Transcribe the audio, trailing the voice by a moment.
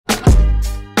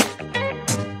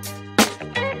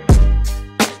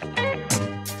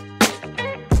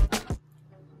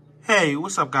Hey,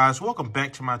 what's up, guys? Welcome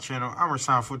back to my channel. I'm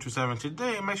Rashawn427.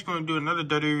 Today, I'm actually going to do another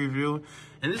WWE review,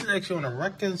 and this is actually on a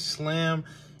Wrekkin Slam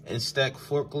and Stack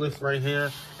forklift right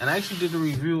here. And I actually did the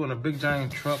review on a big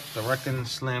giant truck, the Wrekkin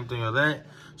Slam thing of that.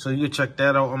 So you can check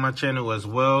that out on my channel as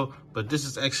well. But this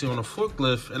is actually on a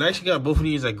forklift, and I actually got both of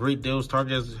these at great deals.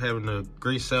 Target is having a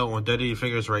great sale on WWE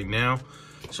figures right now,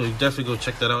 so you definitely go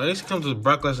check that out. It actually comes with a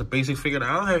Brock Lesnar basic figure.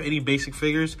 Now, I don't have any basic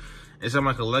figures. It's in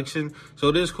my collection, so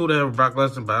it is cool to have a Brock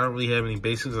Lesnar, but I don't really have any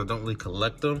basics. I don't really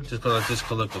collect them, just because I just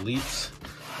collect elites.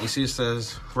 You see it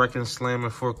says Wrekkin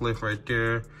Slam'N forklift right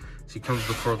there. She comes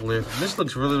with the forklift. And this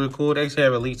looks really, really cool. They actually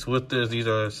have elites with this. These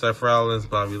are Seth Rollins,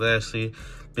 Bobby Lashley,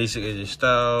 basic AJ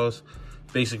Styles,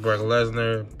 basic Brock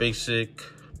Lesnar, basic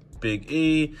Big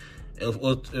E, and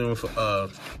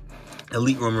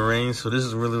Elite Roman Reigns. So this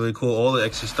is really, really cool. All the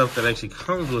extra stuff that actually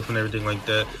comes with and everything like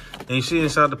that. And you see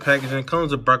inside the packaging, it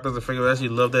comes with Brock Lesnar figure. I actually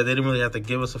love that. They didn't really have to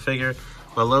give us a figure,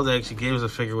 but I love they actually gave us a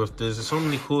figure with this. There's so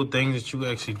many cool things that you can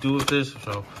actually do with this.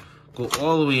 So go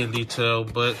all the way in detail,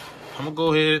 but I'm gonna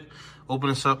go ahead, open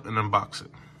this up and unbox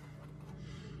it.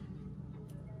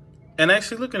 And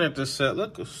actually looking at this set,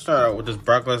 let's start out with this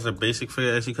Brock Lesnar basic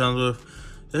figure that she comes with.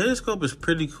 The head sculpt is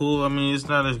pretty cool. I mean, it's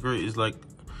not as great as like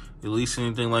Elite or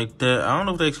anything like that. I don't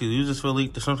know if they actually use this for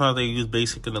Elite. Sometimes they use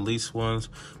basic and Elite ones,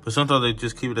 but sometimes they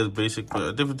just keep it as basic. But I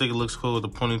definitely think it looks cool with the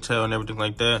ponytail and everything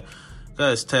like that.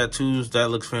 Got his tattoos. That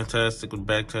looks fantastic with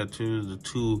back tattoos. The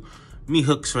two meat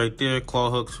hooks right there, claw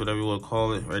hooks, whatever you want to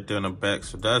call it, right there on the back.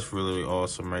 So that's really, really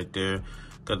awesome right there.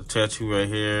 Got the tattoo right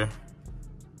here.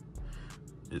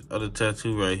 This other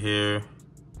tattoo right here.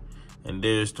 And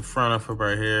there's the front of it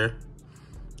right here.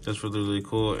 That's really, really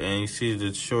cool. And you see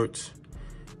the shorts.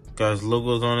 Got his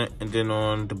logos on it, and then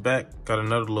on the back got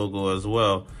another logo as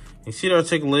well. You see the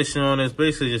articulation on it. It's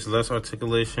basically just less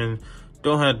articulation.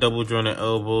 Don't have double jointed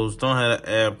elbows, don't have an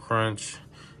ab crunch,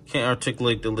 can't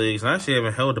articulate the legs. And I actually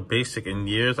haven't held a basic in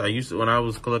years. I used to, when I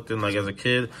was collecting, like as a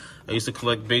kid, I used to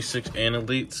collect basics and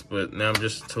elites, but now I'm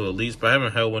just to elites. But I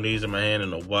haven't held one of these in my hand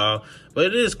in a while. But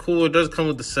it is cool. It does come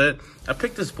with the set. I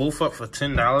picked this both up for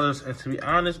 $10, and to be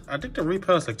honest, I think the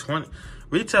retail is like 20.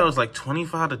 Retail is like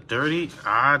 25 to 30.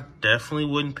 I definitely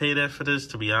wouldn't pay that for this,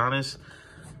 to be honest.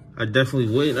 I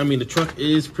definitely wouldn't. I mean, the truck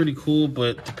is pretty cool,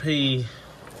 but to pay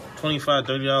 $25,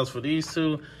 $30 for these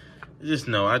two, just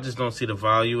no. I just don't see the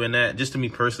value in that. Just to me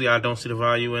personally, I don't see the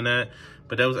value in that.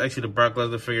 But that was actually the Brock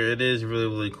Lesnar figure. It is really,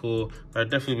 really cool. I'd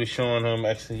definitely be showing him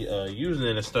actually using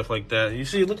it and stuff like that. You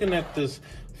see, looking at this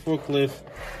forklift,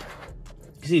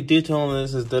 you see detail on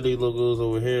this, his WWE logos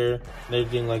over here and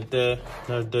everything like that.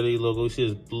 Another WWE logo. You see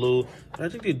it's blue. But I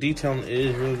think the detailing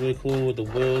is really, really cool with the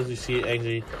wheels. You see it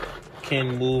actually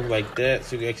can move like that,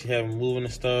 so you can actually have them moving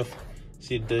and stuff. You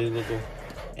see the WWE logo.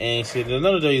 And you see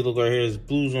another WWE logo right here is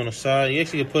blues on the side. You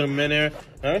actually can put them in there.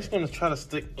 Now, I'm actually going to try to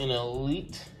stick an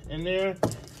Elite in there.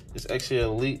 It's actually an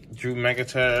Elite Drew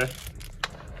McIntyre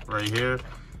right here.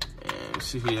 And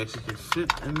see if he actually can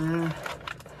fit in there.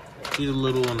 He's a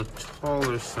little on the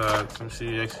taller side, so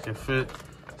see it actually can fit.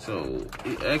 So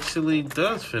it actually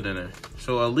does fit in there.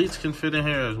 So elites can fit in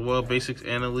here as well, basics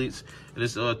and elites. It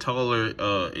is a taller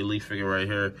elite figure right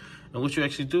here. And what you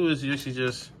actually do is you actually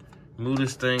just move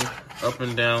this thing up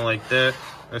and down like that.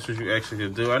 That's what you actually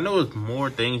can do. I know there's more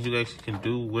things you actually can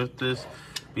do with this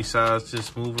besides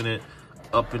just moving it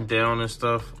up and down and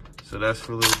stuff. So that's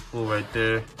really cool right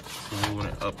there. So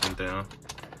moving it up and down.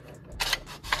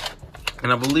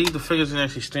 And I believe the figures can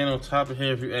actually stand on top of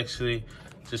here if you actually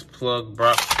just plug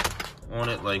Brock on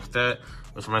it like that,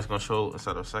 which I'm actually going to show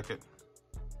inside of a second.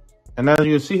 And as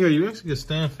you can see here, you actually can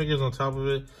stand figures on top of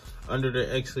it under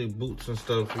the actually boots and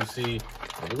stuff. You see,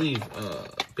 I believe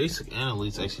basic and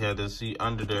elites actually have this seat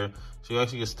under there. So you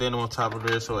actually can stand them on top of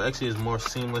there. So it actually is more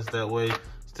seamless that way.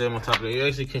 Stand on top of there. You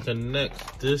actually can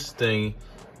connect this thing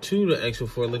to the actual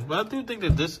forklift. But I do think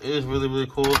that this is really, really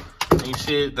cool. And you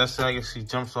see it, that's how I guess she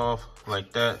jumps off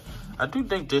like that. I do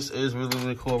think this is really,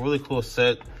 really cool. Really cool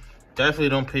set. Definitely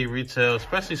don't pay retail,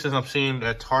 especially since I'm seeing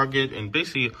at Target and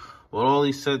basically with all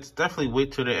these sets. Definitely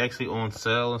wait till they're actually on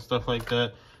sale and stuff like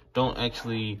that. Don't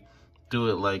actually do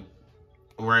it like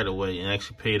right away and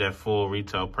actually pay that full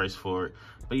retail price for it.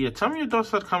 But yeah, tell me your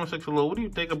thoughts in the comment section below. What do you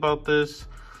think about this?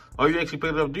 Or you actually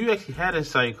picked it up? Do you actually have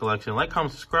this site collection? Like,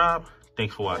 comment, subscribe.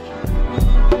 Thanks for watching.